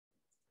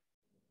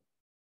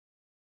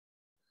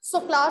So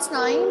class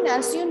 9,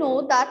 as you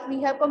know that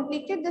we have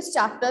completed this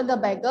chapter, the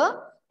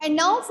beggar. And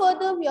now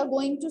further we are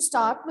going to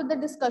start with the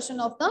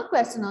discussion of the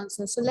question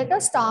answers. So let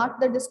us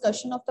start the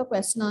discussion of the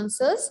question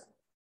answers.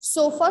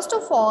 So first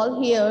of all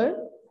here,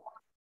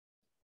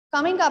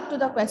 coming up to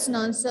the question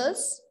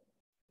answers.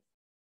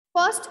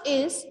 First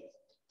is,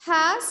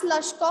 has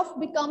Lashkov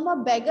become a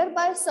beggar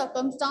by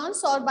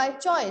circumstance or by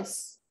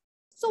choice?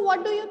 So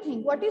what do you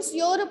think? What is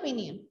your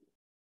opinion?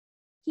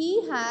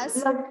 He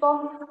has...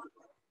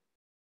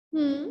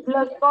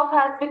 Lushkov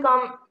has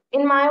become,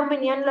 in my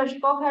opinion,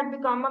 Lushkov had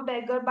become a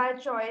beggar by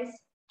choice.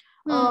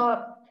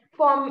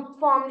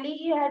 Formerly,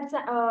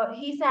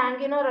 he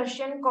sang in a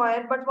Russian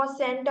choir, but was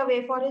sent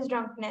away for his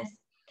drunkenness.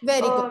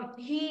 Very good.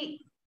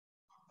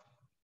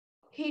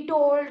 He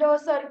told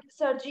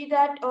Sergey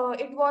that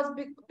it was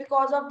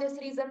because of this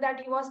reason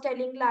that he was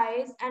telling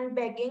lies and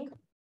begging.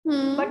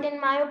 But in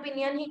my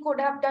opinion, he could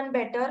have done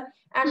better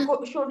and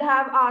should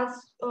have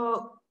asked,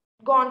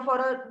 gone for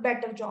a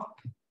better job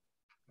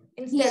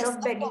instead of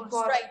begging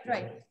for.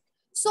 Right.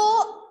 So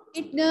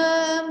it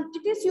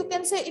is, you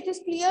can say, it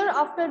is clear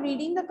after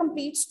reading the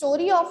complete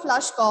story of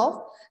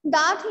Lashkov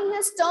that he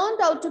has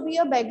turned out to be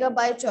a beggar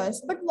by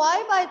choice. But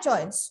why by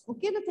choice?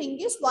 Okay, the thing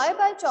is, why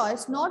by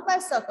choice, not by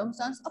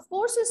circumstance? Of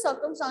course, his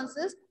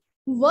circumstances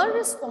were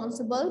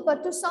responsible,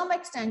 but to some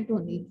extent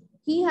only.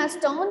 He has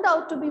turned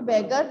out to be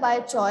beggar by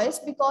choice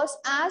because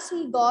as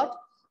he got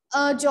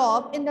a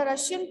job in the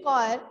Russian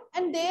choir,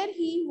 and there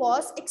he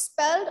was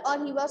expelled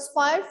or he was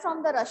fired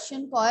from the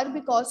Russian choir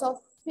because of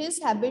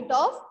his habit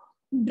of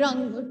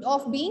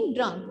being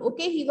drunk.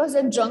 Okay, he was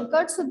a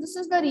drunkard, so this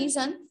is the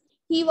reason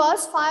he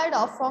was fired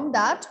off from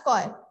that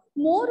choir.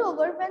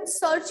 Moreover, when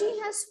Sergey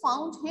has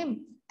found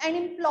him and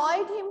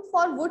employed him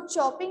for wood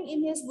chopping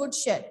in his wood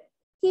shed,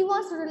 he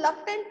was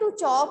reluctant to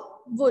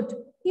chop wood.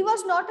 He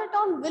was not at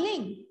all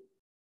willing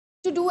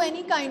to do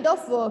any kind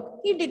of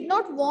work. He did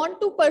not want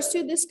to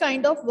pursue this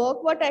kind of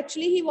work. What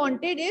actually he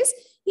wanted is,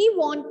 he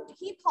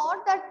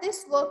thought that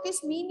this work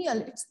is menial.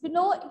 It's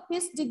below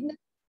his dignity.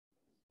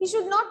 He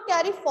should not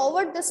carry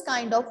forward this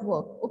kind of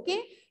work.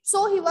 Okay.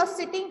 So he was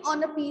sitting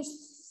on a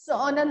piece,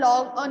 on a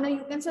log, on a,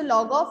 you can say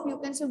log of, you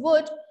can say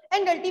wood.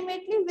 And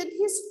ultimately with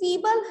his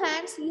feeble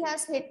hands, he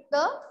has hit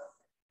the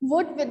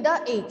wood with the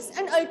axe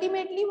and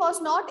ultimately was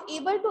not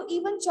able to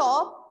even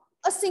chop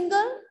a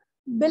single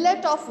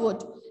billet of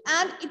wood.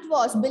 And it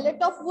was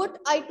billet of wood.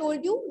 I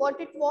told you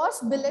what it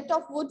was. Billet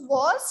of wood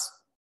was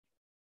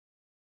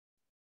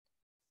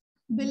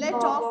billet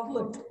of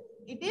wood.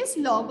 It is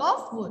log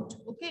of wood.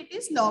 Okay, it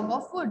is log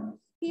of wood.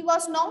 He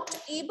was not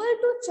able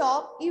to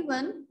chop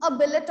even a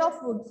billet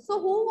of wood. So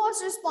who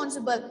was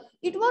responsible?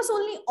 It was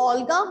only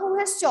Olga who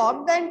has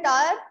chopped the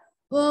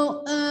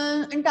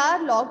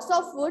entire logs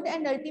of wood,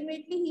 and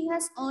ultimately he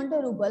has earned a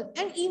ruble.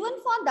 And even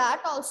for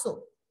that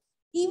also,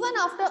 even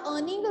after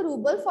earning a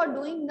ruble for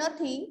doing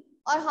nothing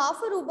or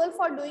half a ruble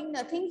for doing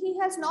nothing, he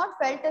has not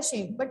felt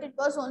ashamed. But it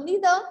was only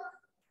the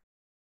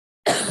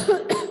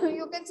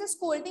you can say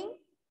scolding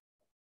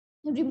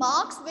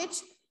remarks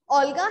which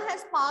Olga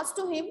has passed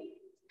to him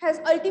has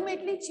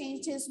ultimately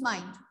changed his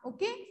mind.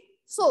 Okay.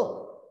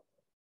 So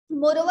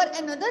moreover,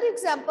 another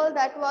example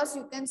that was,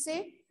 you can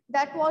say,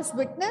 that was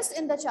witnessed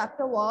in the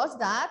chapter was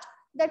that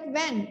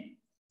when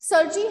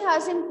Sergey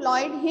has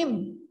employed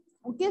him,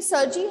 okay,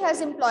 Sergey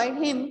has employed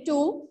him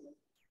to,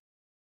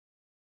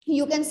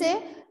 you can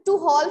say, to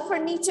haul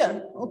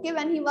furniture. Okay,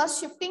 when he was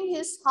shifting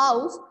his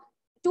house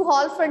to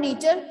haul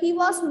furniture, he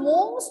was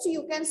most,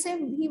 you can say,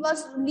 he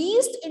was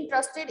least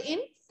interested in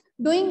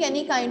doing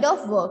any kind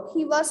of work.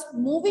 He was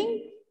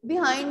moving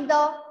behind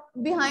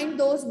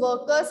those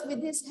workers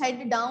with his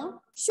head down,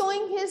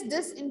 showing his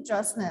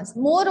disinterestedness.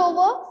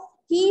 Moreover,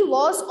 he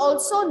was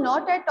also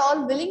not at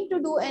all willing to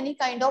do any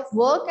kind of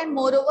work, and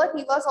moreover,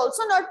 he was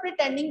also not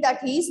pretending that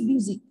he is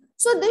busy.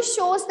 So this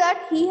shows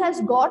that he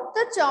has got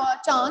the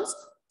chance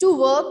to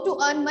work to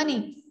earn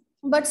money,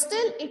 but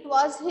still it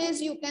was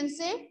his, you can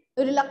say,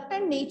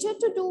 reluctant nature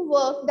to do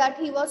work that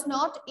he was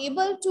not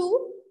able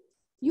to,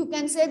 you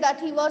can say, that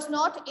he was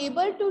not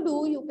able to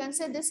do, you can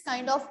say, this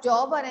kind of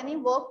job or any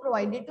work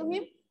provided to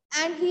him,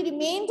 and he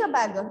remained a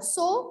beggar.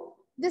 So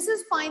this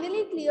is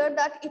finally clear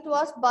that it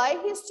was by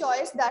his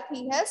choice that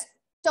he has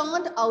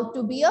turned out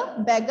to be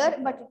a beggar,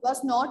 but it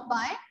was not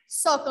by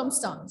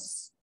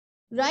circumstance,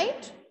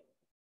 right?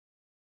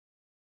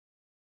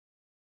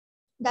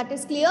 That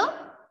is clear?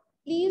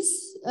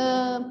 Please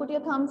put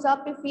your thumbs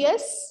up if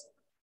yes.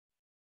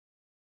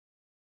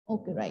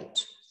 Okay,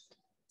 right.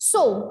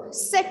 So,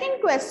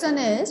 second question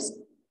is,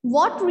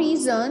 what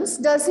reasons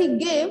does he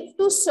give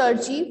to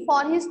Sergey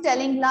for his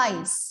telling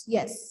lies?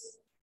 Yes.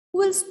 Who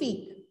will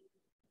speak?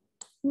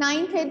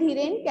 Ninth hai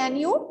Dhiren, can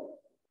you?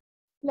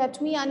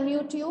 Let me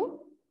unmute you.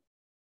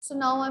 So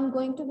now I'm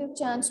going to give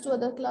chance to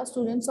other class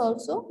students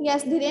also.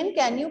 Yes, Dhiren,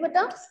 can you,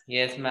 beta?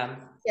 Yes, ma'am.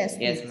 Yes,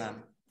 yes,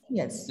 ma'am.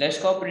 Yes.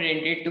 Lashkov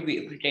pretended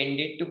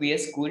to be a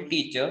school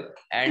teacher,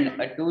 and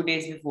 2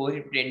 days before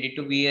he pretended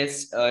to be a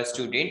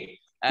student.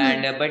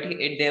 And but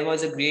there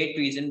was a great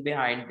reason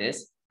behind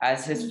this,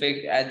 as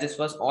this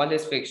was all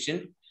his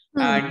fiction.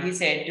 And he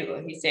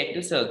said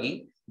to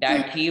Sergei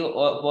that he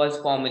was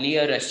formerly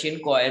a Russian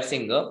choir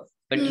singer,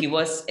 but he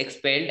was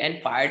expelled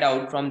and fired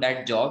out from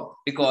that job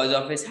because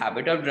of his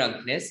habit of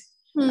drunkenness,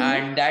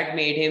 and that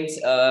made him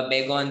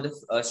beg on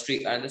the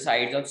street, on the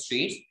sides of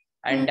streets,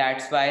 and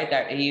that's why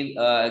that he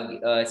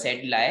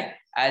said lie,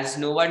 as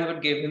no one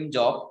would give him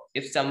job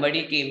if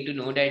somebody came to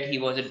know that he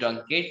was a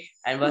drunkard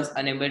and was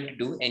unable to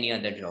do any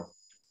other job.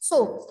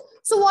 So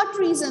what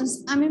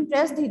reasons? I'm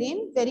impressed,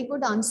 Dhiren. Very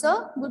good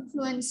answer. Good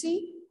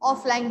fluency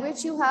of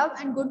language you have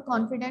and good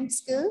confident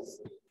skills.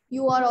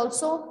 You are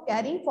also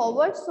carrying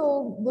forward.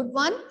 So good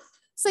one.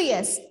 So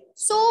yes.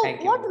 So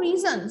what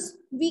reasons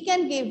we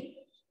can give?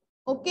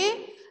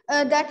 Okay.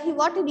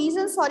 What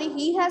reasons, sorry,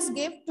 he has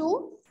give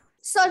to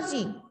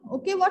Sergey.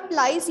 Okay. What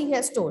lies he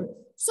has told.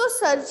 So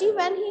Sergey,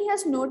 when he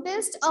has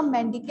noticed a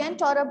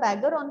mendicant or a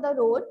beggar on the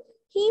road,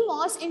 he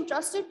was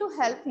interested to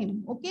help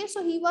him. Okay,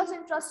 so he was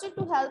interested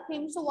to help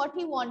him. So what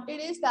he wanted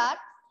is that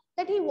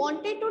he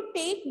wanted to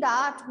take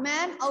that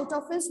man out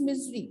of his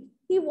misery.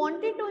 He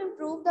wanted to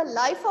improve the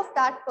life of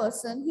that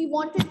person. He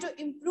wanted to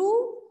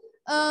improve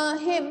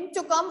him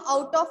to come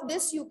out of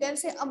this, you can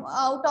say,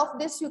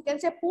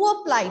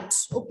 poor plight.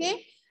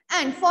 Okay,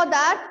 and for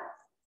that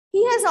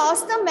he has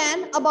asked the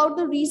man about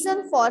the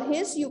reason for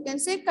his, you can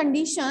say,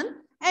 condition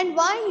and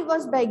why he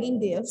was begging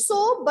there.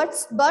 So but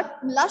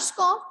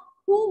Lushkov,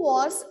 who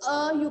was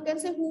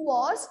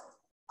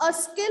a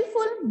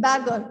skillful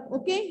beggar,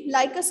 okay,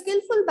 like a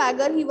skillful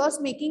beggar, he was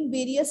making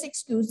various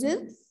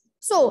excuses.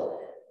 So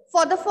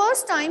for the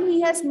first time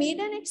he has made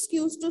an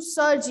excuse to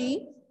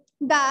Sergey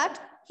that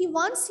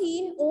once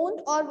he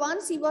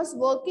was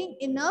working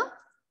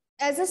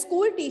as a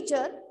school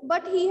teacher,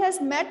 but he has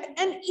met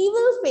an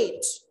evil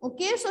fate.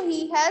 Okay, so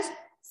he has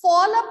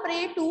fallen a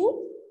prey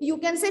to, you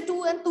can say,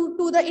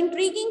 to the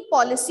intriguing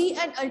policy,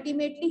 and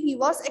ultimately he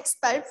was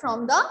expelled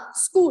from the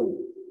school.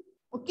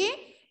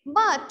 Okay,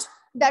 but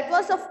that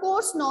was of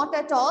course not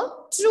at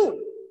all true,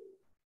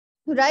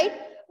 right?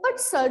 But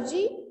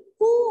Sergey,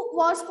 who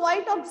was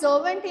quite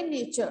observant in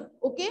nature,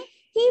 okay,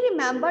 he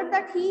remembered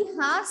that he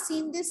has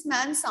seen this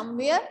man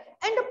somewhere,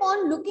 and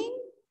upon looking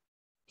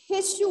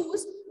his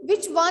shoes,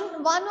 which one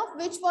of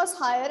which was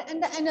higher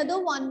and the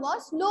another one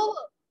was lower,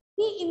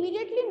 he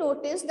immediately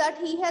noticed that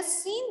he has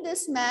seen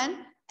this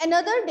man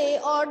another day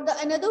or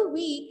another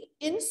week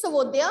in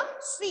Savodya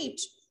street.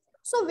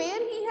 So where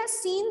he has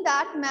seen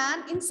that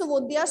man in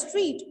Savodya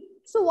street,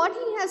 so what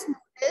he has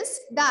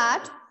noticed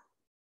that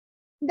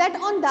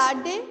on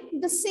that day,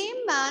 the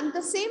same man,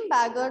 the same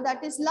beggar,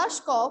 that is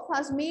Lushkov,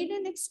 has made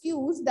an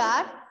excuse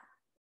that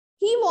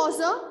he was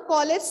a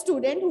college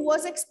student who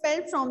was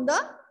expelled from the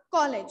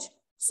college.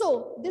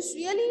 So this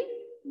really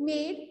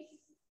made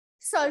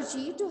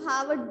Sergey to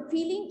have a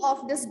feeling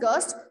of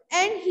disgust,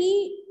 and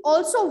he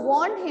also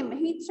warned him,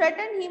 he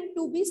threatened him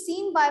to be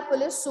seen by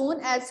police soon,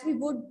 as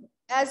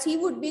he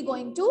would be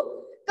going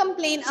to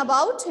complain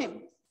about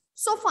him.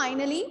 So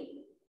finally,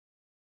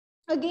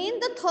 again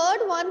the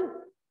third one,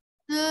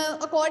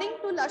 according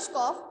to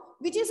Lushkov,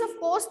 which is of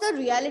course the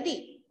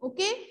reality.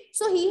 Okay,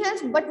 so he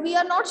has, but we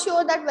are not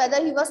sure that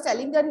whether he was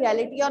telling the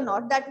reality or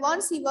not, that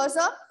once he was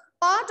a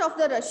part of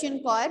the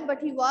Russian choir, but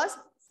he was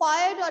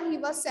fired or he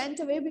was sent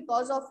away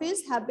because of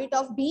his habit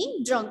of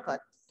being drunkard.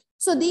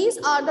 So these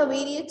are the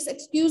various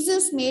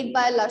excuses made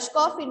by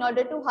Lushkov in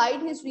order to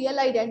hide his real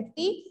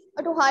identity,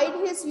 or to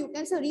hide his, you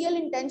can say, real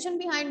intention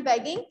behind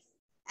begging.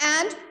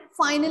 And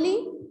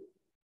finally,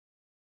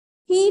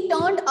 he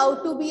turned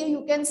out to be a,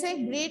 you can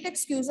say, great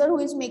excuser who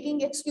is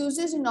making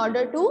excuses in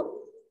order to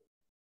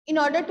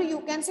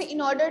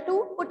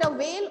put a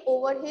veil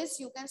over his,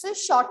 you can say,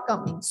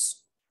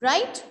 shortcomings.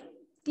 Right?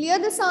 Clear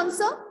this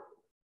answer?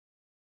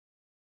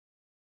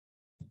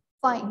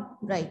 Fine.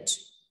 Right.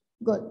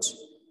 Good.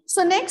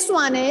 So next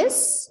one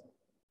is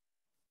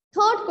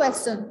third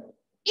question.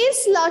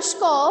 Is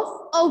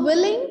Lushkov a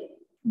willing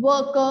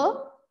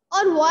worker,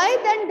 or why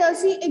then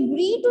does he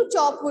agree to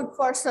chop wood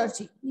for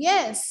Sergey?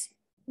 Yes.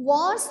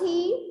 Was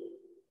he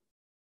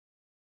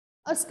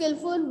a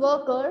skillful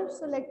worker?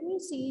 So let me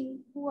see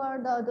who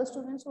are the other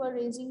students who are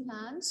raising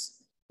hands.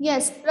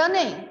 Yes,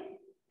 Pranay.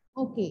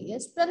 Okay,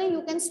 yes, Pranay,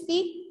 you can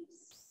speak.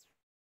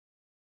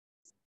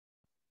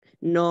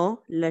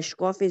 No,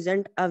 Lushkov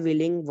isn't a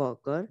willing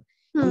worker.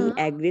 He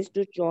agrees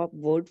to chop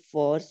wood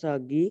for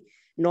Sergey,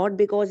 not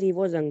because he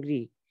was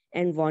hungry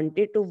and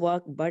wanted to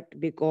work, but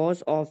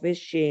because of his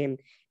shame,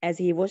 as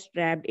he was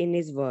trapped in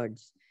his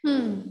words.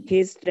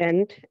 His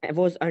strength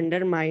was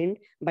undermined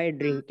by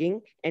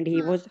drinking, and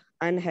he was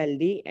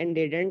unhealthy and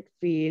didn't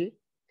feel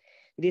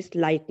this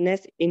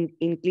lightness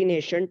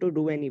inclination to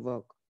do any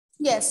work.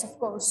 Yes, of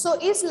course. So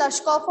is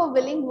Lushkov a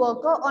willing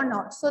worker or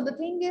not? So the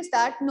thing is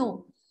that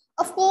no.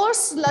 Of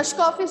course,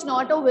 Lushkov is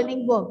not a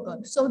willing worker.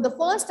 So the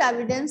first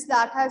evidence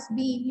that has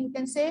been, you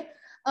can say,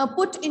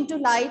 put into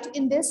light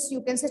in this,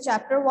 you can say,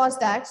 chapter was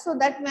that, so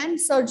that when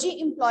Sergey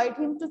employed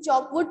him to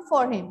chop wood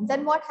for him,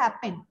 then what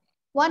happened?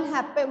 What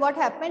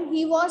happened?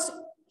 He was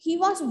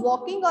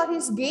walking, or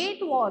his gait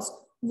was,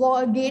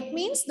 gait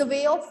means the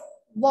way of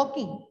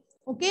walking.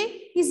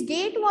 Okay, his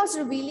gait was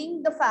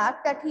revealing the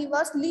fact that he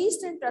was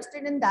least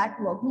interested in that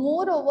work.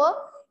 Moreover,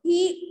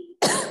 he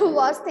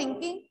was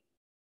thinking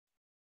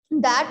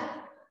that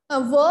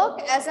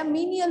work as a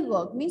menial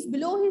work, means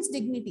below his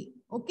dignity.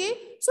 Okay,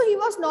 so he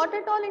was not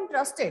at all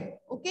interested,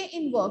 okay,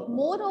 in work.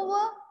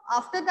 Moreover,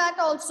 after that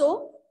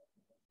also,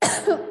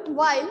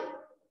 while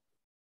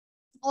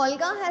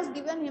Olga has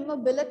given him a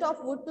billet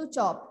of wood to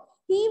chop,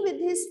 he with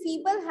his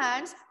feeble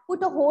hands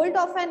put a hold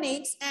of an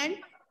axe, and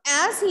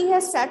as he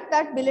has set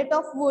that billet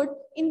of wood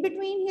in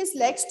between his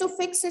legs to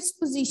fix its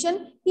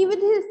position, he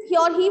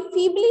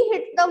feebly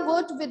hit the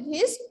wood with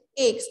his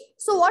axe.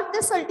 So what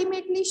this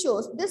ultimately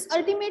shows? This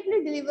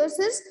ultimately delivers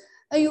his,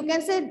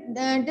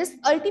 this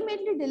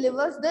ultimately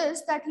delivers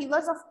this, that he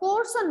was of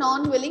course a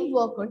non-willing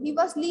worker. He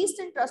was least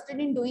interested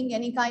in doing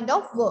any kind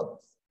of work.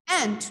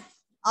 And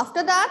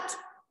after that,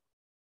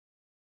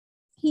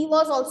 he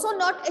was also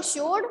not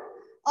assured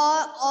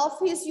of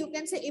his, you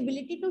can say,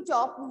 ability to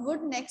chop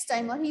wood next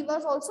time, or he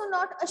was also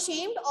not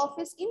ashamed of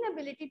his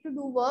inability to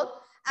do work,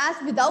 as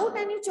without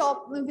any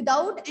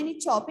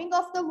chopping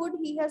of the wood,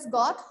 he has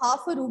got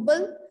half a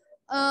ruble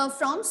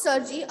from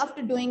Sergi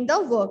after doing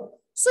the work.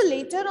 So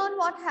later on,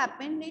 what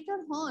happened?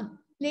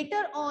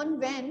 Later on,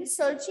 when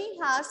Sergi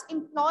has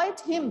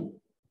employed him,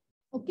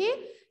 okay,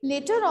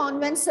 later on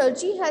when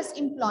Sergi has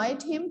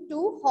employed him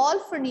to haul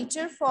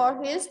furniture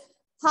for his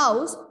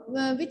house,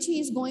 which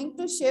he is going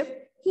to shift,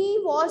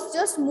 he was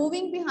just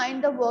moving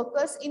behind the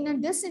workers in a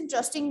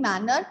disinteresting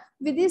manner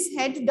with his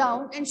head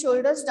down and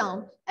shoulders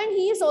down. And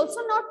he is also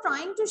not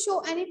trying to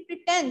show any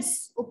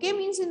pretense, okay,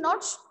 means he's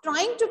not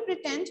trying to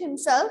pretend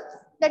himself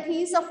that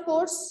he is of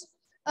course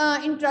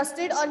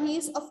interested, or he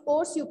is of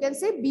course, you can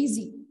say,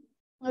 busy,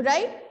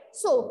 right?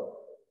 So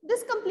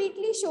this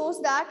completely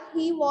shows that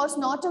he was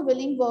not a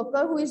willing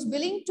worker who is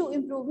willing to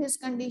improve his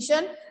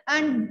condition,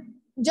 and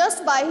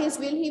just by his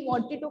will he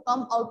wanted to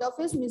come out of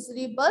his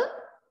miserable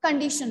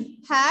condition.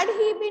 Had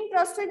he been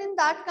trusted in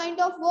that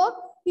kind of work,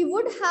 he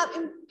would have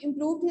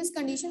improved his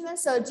condition when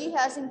Sergi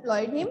has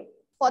employed him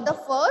for the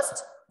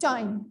first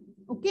time.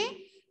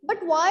 Okay, but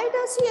why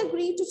does he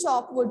agree to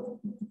chop wood?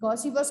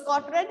 Because he was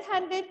caught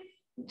red-handed.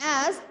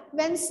 As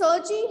when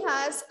Sergi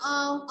has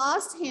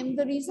asked him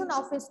the reason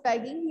of his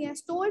begging, he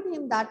has told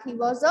him that he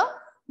was a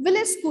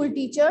village school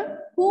teacher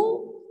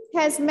who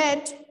has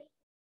met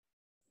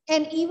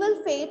an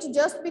evil fate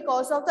just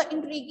because of the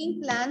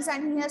intriguing plans,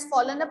 and he has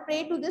fallen a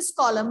prey to this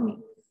calumny.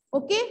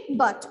 Okay,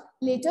 but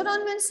later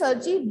on when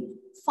Sergi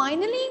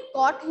finally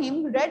caught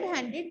him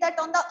red-handed, that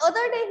on the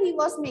other day he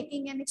was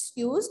making an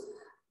excuse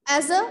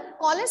as a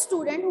college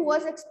student who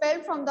was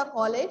expelled from the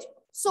college.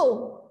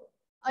 So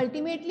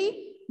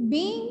ultimately,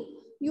 being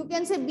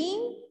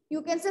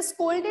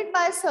scolded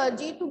by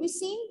Sergi, to be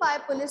seen by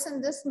police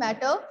in this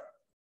matter.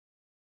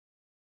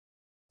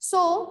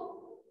 So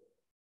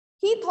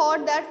he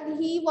thought that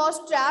he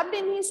was trapped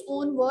in his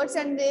own words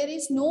and there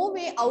is no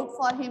way out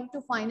for him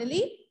to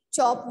finally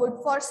chop wood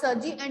for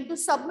Sergi and to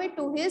submit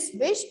to his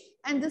wish.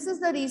 And this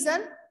is the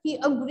reason he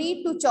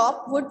agreed to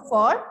chop wood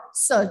for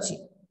Sergi.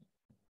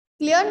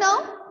 Clear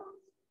now?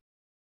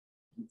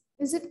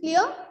 Is it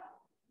clear?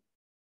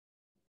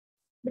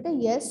 But a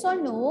yes or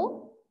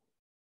no?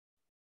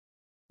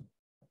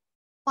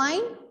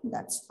 Fine,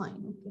 that's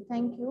fine. Okay,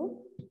 thank you.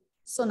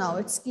 So now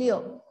it's clear,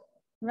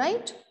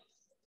 right?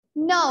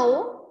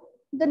 Now,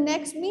 the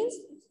next means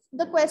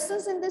the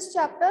questions in this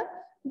chapter,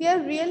 they are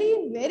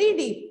really very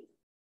deep.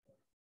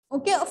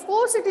 Okay, of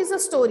course it is a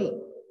story.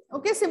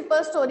 Okay,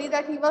 simple story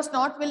that he was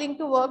not willing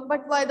to work,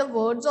 but by the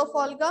words of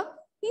Olga,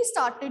 he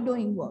started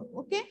doing work.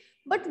 Okay,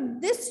 but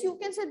this, you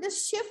can say,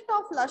 this shift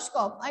of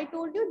Lushkov, I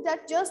told you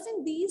that just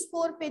in these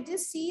 4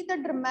 pages, see the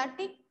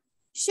dramatic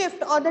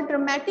shift or the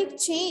dramatic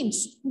change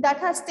that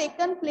has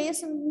taken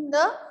place in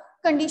the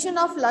condition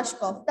of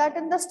Lushkov. That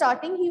in the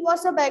starting he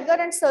was a beggar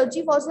and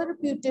Sergi was a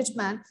reputed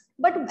man.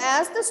 But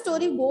as the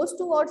story goes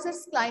towards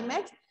its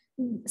climax,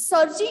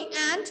 Sergi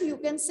and, you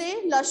can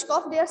say,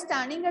 Lushkov, they are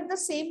standing at the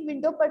same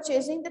window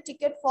purchasing the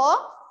ticket for,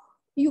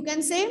 you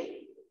can say,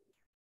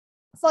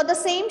 for the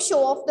same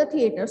show of the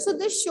theater. So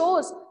this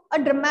shows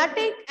a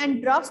dramatic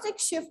and drastic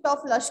shift of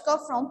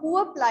Lushkov from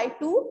poor plight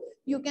to,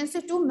 you can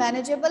say, to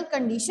manageable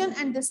condition.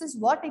 And this is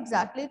what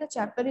exactly the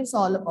chapter is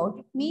all about.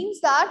 It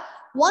means that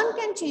one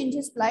can change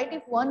his plight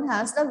if one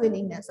has the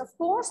willingness. Of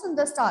course, in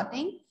the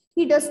starting,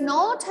 he does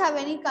not have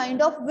any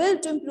kind of will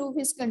to improve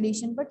his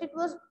condition, but it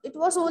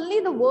was only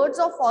the words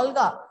of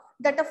Olga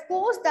that, of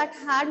course, that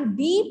had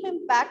deep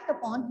impact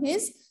upon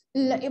his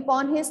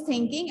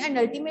thinking. And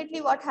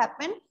ultimately what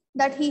happened,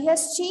 that he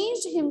has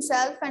changed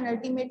himself, and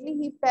ultimately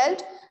he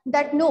felt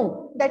that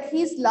no, that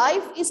his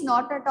life is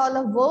not at all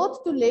a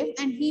worth to live,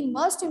 and he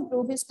must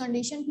improve his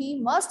condition.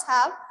 He must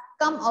have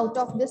come out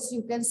of this,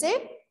 you can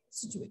say,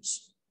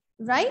 situation,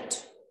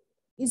 right?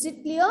 Is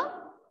it clear?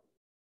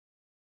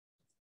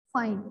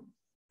 Fine.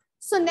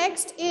 So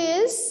next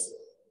is,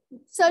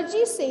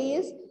 Sergi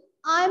says,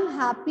 I'm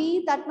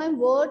happy that my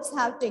words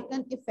have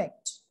taken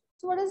effect.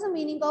 So what is the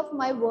meaning of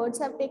my words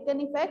have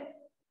taken effect?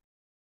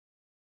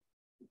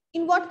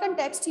 In what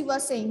context he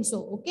was saying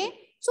so? Okay,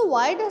 So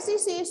why does he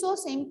say so?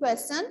 Same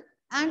question.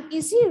 And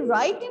is he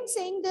right in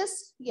saying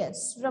this?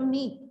 Yes,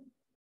 Ramneek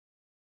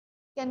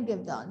can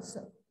give the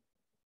answer.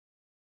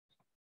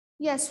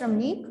 Yes,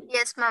 Ramneek.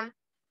 Yes, ma'am.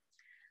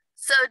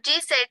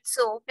 Sergey said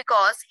so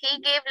because he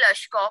gave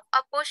Lushkov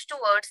a push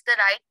towards the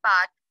right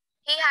path.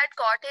 He had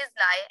caught his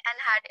lie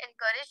and had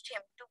encouraged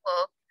him to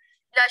work.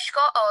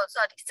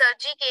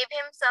 Sergey gave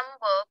him some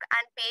work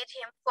and paid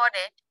him for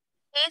it.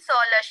 He saw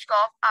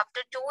Lushkov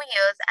after 2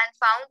 years and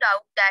found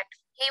out that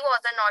he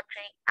was a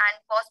notary and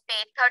was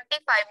paid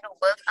 35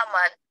 rubles a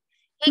month.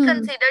 He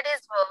considered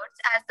his words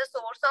as the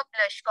source of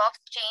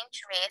Lushkov's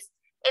changed ways.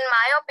 In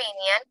my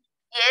opinion,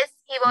 yes,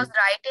 he was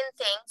right in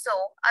saying so.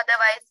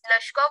 Otherwise,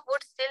 Lushkov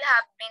would still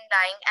have been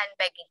lying and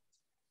begging.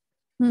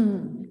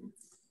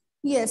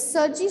 Yes,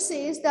 Sergey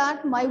says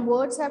that my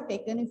words have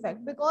taken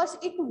effect because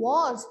it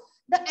was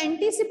the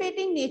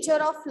anticipating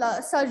nature of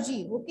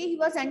Sergey. Okay, he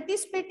was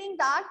anticipating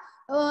that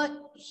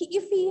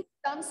if he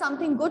done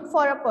something good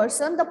for a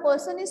person, the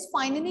person is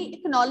finally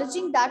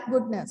acknowledging that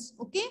goodness.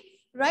 Okay,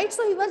 right?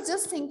 So he was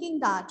just thinking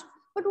that.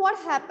 But what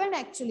happened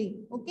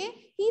actually? Okay,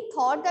 he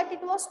thought that it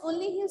was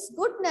only his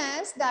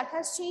goodness that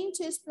has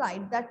changed his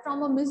plight, that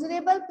from a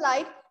miserable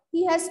plight,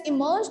 he has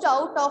emerged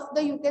out of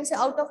the, you can say,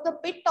 out of the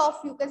pit of,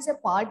 you can say,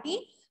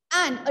 party.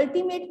 And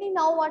ultimately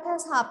now what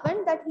has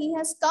happened, that he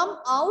has come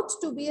out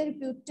to be a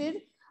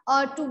reputed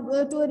to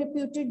a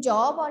reputed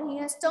job, or he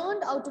has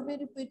turned out to be a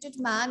reputed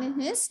man in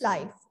his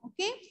life.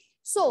 Okay,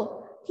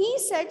 so he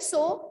said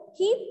so,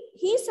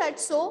 he said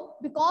so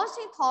because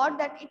he thought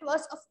that it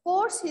was, of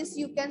course, his,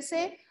 you can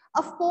say,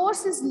 of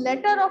course, his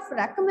letter of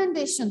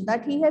recommendation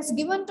that he has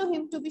given to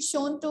him to be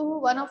shown to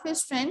one of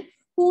his friends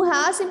who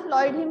has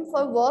employed him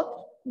for work,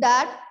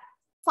 that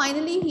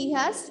finally he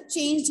has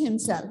changed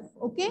himself.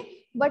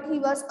 Okay, but he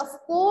was, of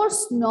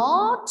course,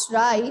 not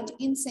right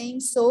in saying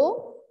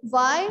so.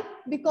 Why?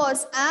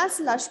 Because as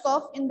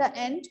Lushkov in the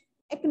end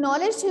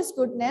acknowledged his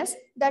goodness,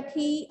 that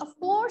he, of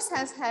course,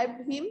 has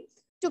helped him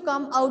to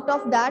come out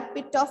of that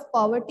pit of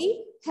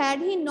poverty. Had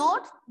he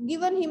not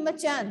given him a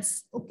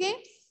chance, okay,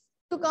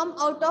 to come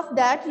out of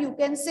that, you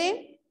can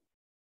say,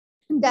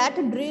 that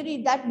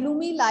dreary, that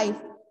gloomy life,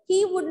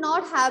 he would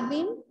not have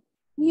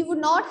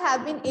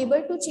been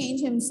able to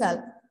change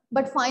himself.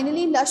 But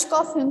finally,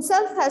 Lushkov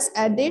himself has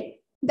added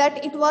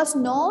that it was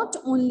not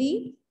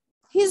only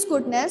his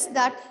goodness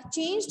that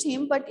changed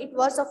him, but it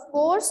was, of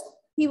course,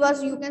 he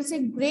was, you can say,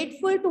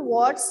 grateful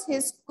towards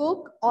his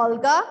cook,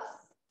 Olga,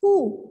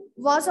 who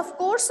was, of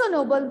course, a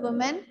noble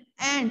woman,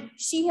 and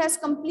she has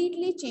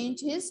completely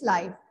changed his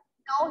life.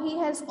 Now he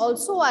has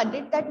also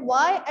added that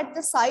why at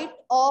the site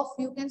of,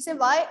 you can say,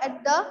 why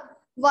at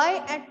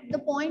the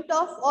point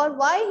of, or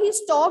why he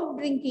stopped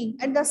drinking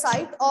at the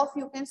sight of,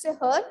 you can say,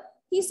 her.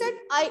 He said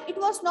he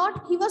was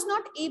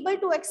not able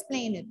to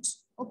explain it.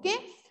 Okay,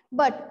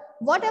 but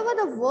whatever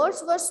the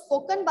words were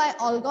spoken by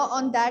Olga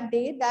on that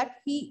day, that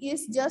he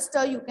is just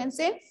you can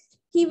say,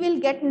 he will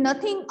get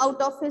nothing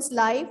out of his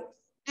life,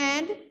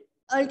 and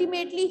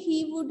ultimately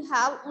he would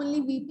have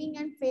only weeping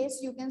and face,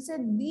 you can say,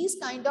 these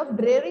kind of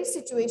dreary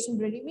situation,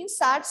 dreary means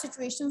sad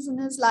situations in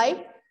his life,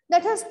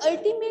 that has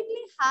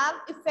ultimately have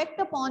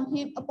effect upon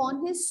him,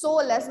 upon his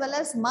soul as well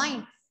as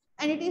mind.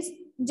 And it is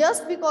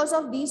just because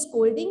of these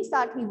scoldings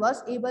that he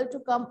was able to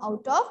come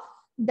out of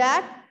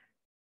that,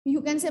 you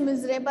can say,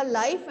 miserable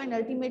life, and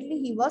ultimately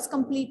he was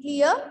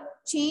completely a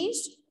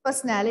changed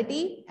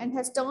personality and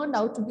has turned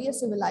out to be a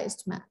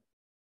civilized man.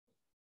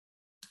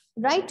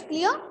 Right?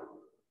 Clear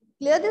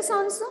this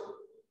answer?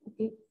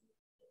 Okay.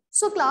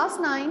 So class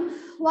 9,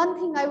 one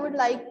thing I would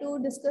like to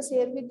discuss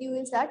here with you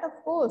is that, of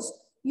course,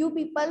 you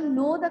people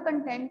know the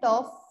content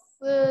of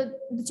the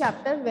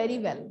chapter very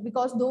well,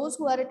 because those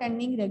who are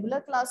attending regular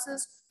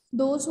classes,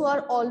 those who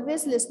are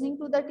always listening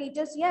to the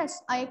teachers,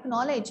 yes, I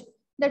acknowledge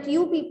that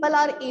you people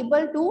are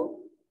able to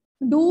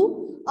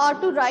do or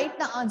to write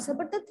the answer.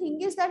 But the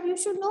thing is that you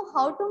should know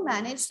how to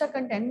manage the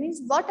content,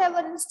 means whatever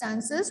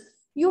instances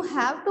you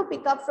have to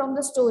pick up from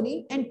the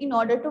story, and in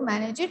order to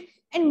manage it,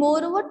 and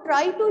moreover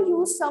try to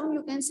use some,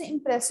 you can say,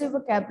 impressive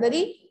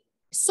vocabulary,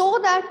 so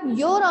that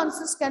your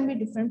answers can be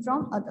different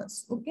from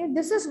others. Okay,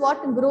 this is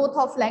what growth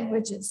of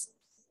language is.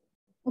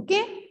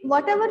 Okay,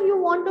 whatever you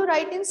want to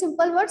write in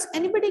simple words,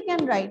 anybody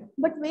can write,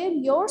 but where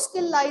your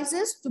skill lies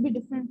is to be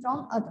different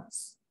from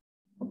others.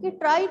 Okay,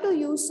 try to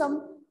use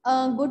some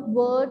good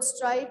words,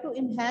 try to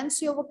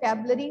enhance your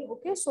vocabulary,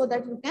 okay, so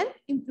that you can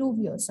improve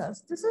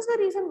yourselves. This is the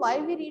reason why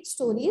we read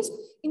stories.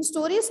 In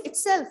stories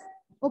itself,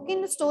 okay,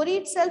 in the story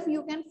itself,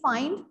 you can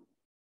find,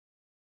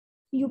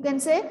 you can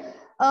say,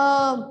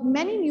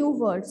 many new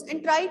words,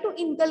 and try to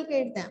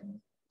inculcate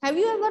them. Have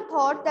you ever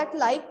thought that,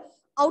 like,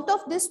 out of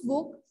this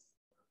book,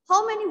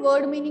 how many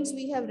word meanings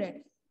we have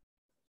read?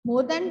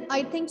 More than,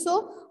 I think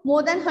so,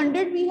 more than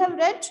 100 we have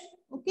read.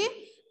 Okay,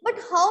 but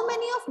how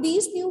many of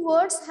these new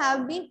words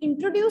have been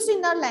introduced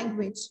in our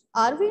language?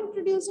 Are we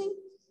introducing?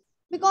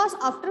 Because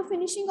after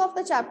finishing of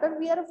the chapter,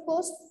 we are, of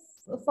course,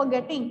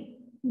 forgetting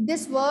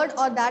this word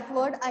or that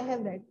word I have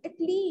read. At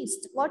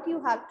least what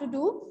you have to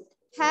do,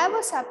 have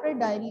a separate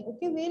diary,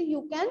 okay, where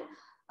you can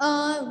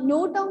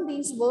note down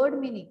these word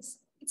meanings.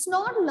 It's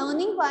not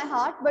learning by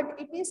heart, but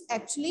it is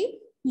actually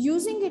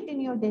using it in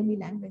your daily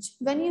language.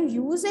 When you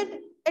use it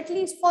at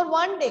least for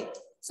one day,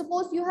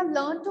 suppose you have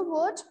learned a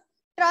word,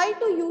 try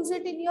to use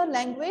it in your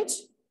language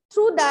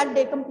through that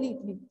day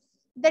completely.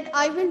 That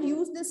I will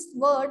use this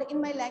word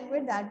in my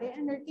language that day,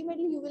 and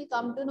ultimately you will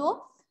come to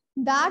know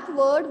that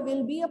word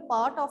will be a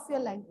part of your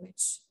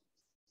language.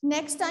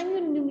 Next time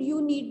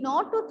you need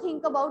not to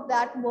think about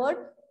that word,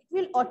 it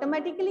will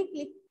automatically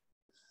click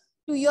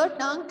to your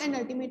tongue and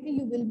ultimately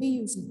you will be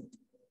using it.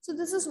 So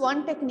this is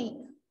one technique.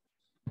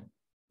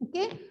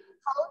 Okay,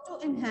 how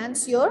to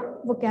enhance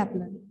your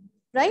vocabulary,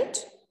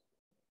 right?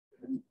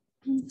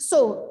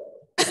 So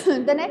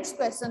the next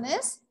question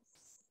is,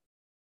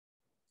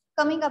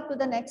 coming up to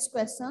the next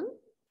question.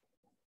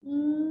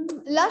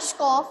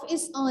 Lashkov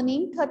is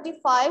earning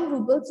 35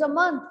 rubles a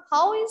month.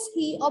 How is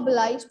he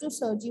obliged to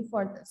Sergey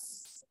for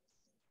this?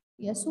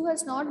 Yes, who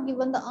has not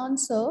given the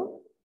answer?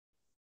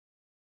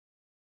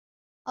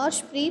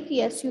 Ashpreet,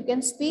 yes, you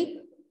can speak.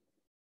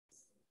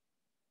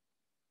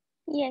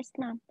 Yes,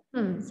 ma'am.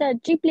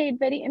 Sergey played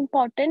very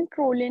important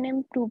role in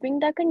improving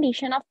the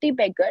condition of the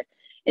beggar.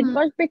 It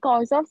was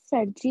because of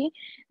Sergey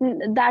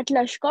that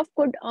Lashkov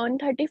could earn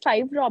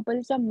 35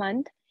 rubles a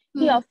month.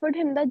 He offered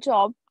him the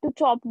job to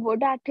chop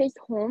wood at his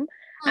home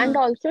and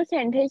also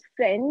send his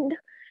friend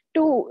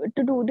to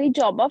do the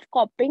job of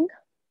copying.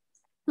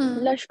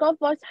 Lashkov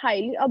was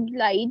highly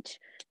obliged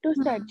to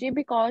Sergey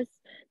because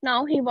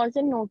now he was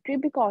a notary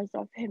because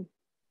of him.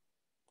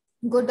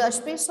 Good,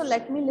 Ashpreet. So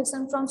let me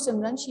listen from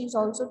Simran. She is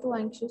also too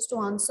anxious to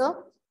answer.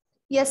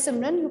 Yes,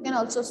 Simran, you can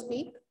also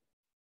speak.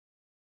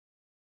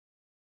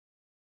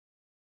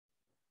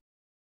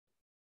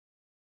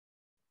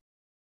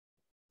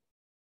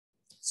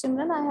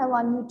 Simran, I have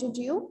unmuted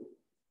you.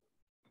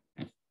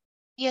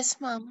 Yes,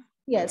 ma'am.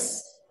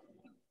 Yes.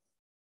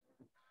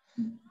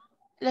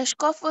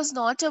 Lashkov was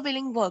not a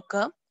willing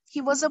worker.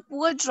 He was a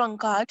poor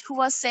drunkard who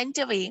was sent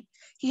away.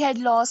 He had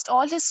lost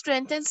all his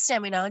strength and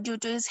stamina due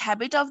to his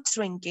habit of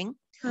drinking.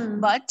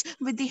 But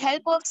with the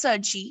help of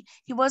Sergey,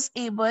 he was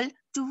able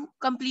to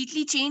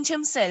completely change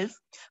himself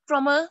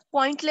from a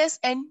pointless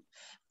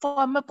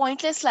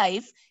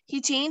life. He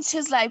changed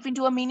his life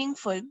into a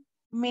meaningful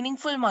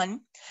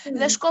one.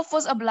 Lashkov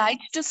was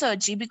obliged to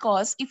Sergey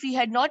because if he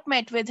had not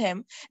met with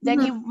him, then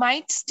he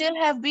might still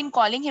have been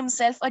calling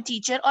himself a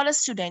teacher or a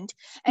student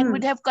and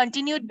would have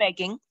continued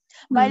begging.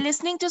 By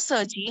listening to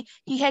Sergey,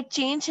 he had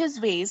changed his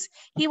ways.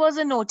 He was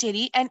a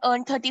notary and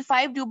earned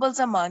 35 rubles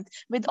a month,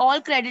 with all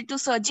credit to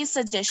Sergey's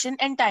suggestion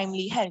and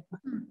timely help.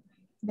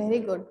 Very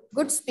good.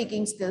 Good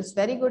speaking skills.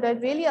 Very good. I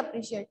really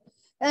appreciate.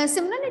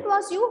 Simran, it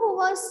was you who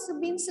was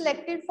being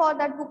selected for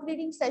that book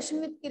reading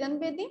session with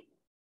Kiran Bedi?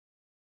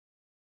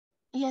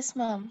 Yes,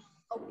 ma'am.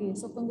 Okay,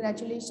 so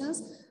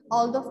congratulations.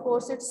 Although, of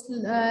course, it's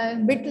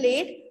a bit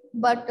late,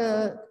 but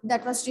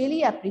that was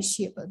really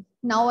appreciable.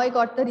 Now I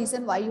got the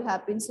reason why you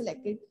have been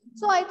selected.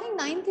 So I think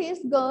 9th is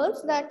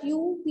girls that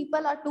you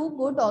people are too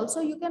good.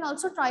 Also, you can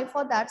also try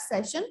for that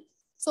session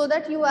so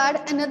that you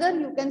add another,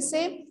 you can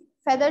say,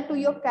 feather to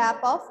your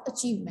cap of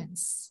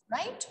achievements,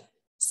 right?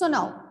 So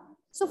now,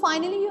 so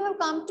finally you have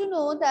come to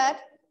know that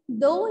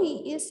though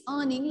he is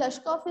earning,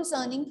 Lashkov is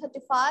earning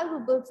 35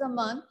 rubles a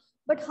month,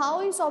 but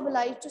how is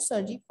obliged to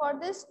Sergey for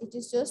this? It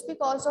is just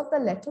because of the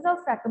letter of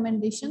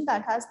recommendation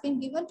that has been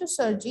given to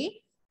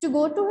Sergey to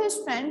go to his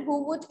friend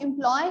who would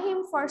employ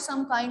him for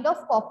some kind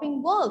of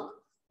copying work.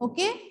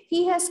 Okay,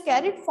 he has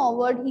carried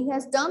forward, he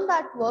has done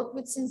that work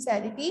with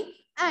sincerity,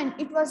 and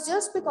it was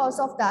just because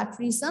of that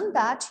reason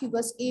that he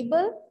was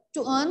able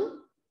to earn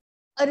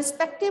a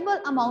respectable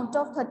amount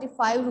of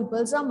 35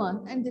 rubles a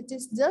month. And it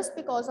is just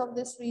because of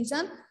this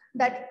reason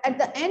that at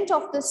the end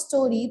of the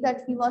story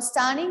that he was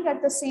standing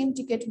at the same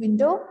ticket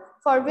window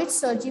for which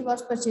Sergey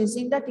was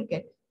purchasing the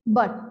ticket.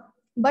 But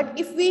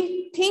if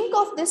we think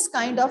of this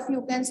kind of,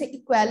 you can say,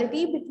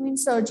 equality between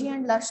Sergey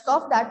and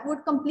Lashkov, that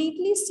would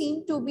completely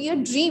seem to be a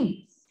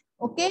dream.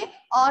 Okay,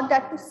 or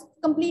that would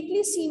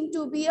completely seem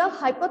to be a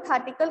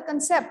hypothetical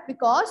concept,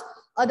 because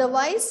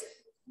otherwise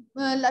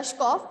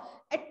Lashkov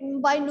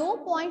by no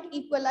point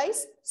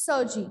equalized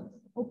Sergey.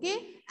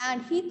 Okay,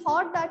 and he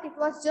thought that it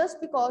was just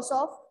because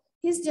of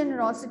his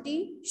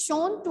generosity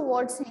shown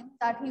towards him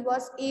that he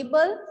was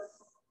able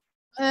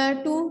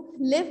to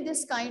live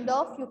this kind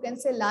of, you can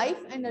say, life,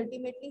 and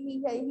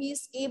ultimately he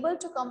is able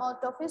to come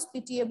out of his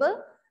pitiable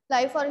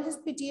life or his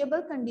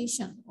pitiable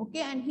condition. Okay,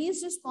 and he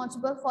is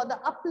responsible for the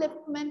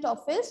upliftment of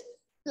his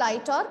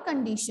plight or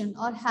condition.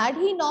 Or had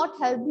he not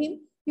helped him,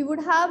 he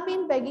would have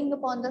been begging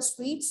upon the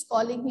streets,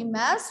 calling him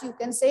as, you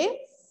can say,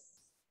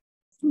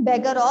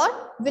 beggar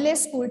or village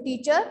school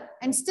teacher,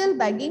 and still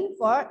begging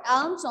for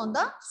alms on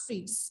the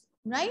streets,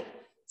 right?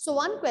 So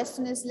one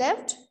question is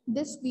left.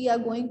 This we are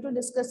going to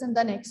discuss in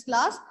the next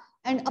class.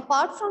 And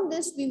apart from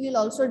this, we will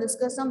also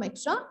discuss some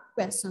extra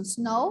questions.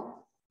 Now,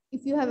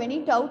 if you have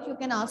any doubt, you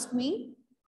can ask me.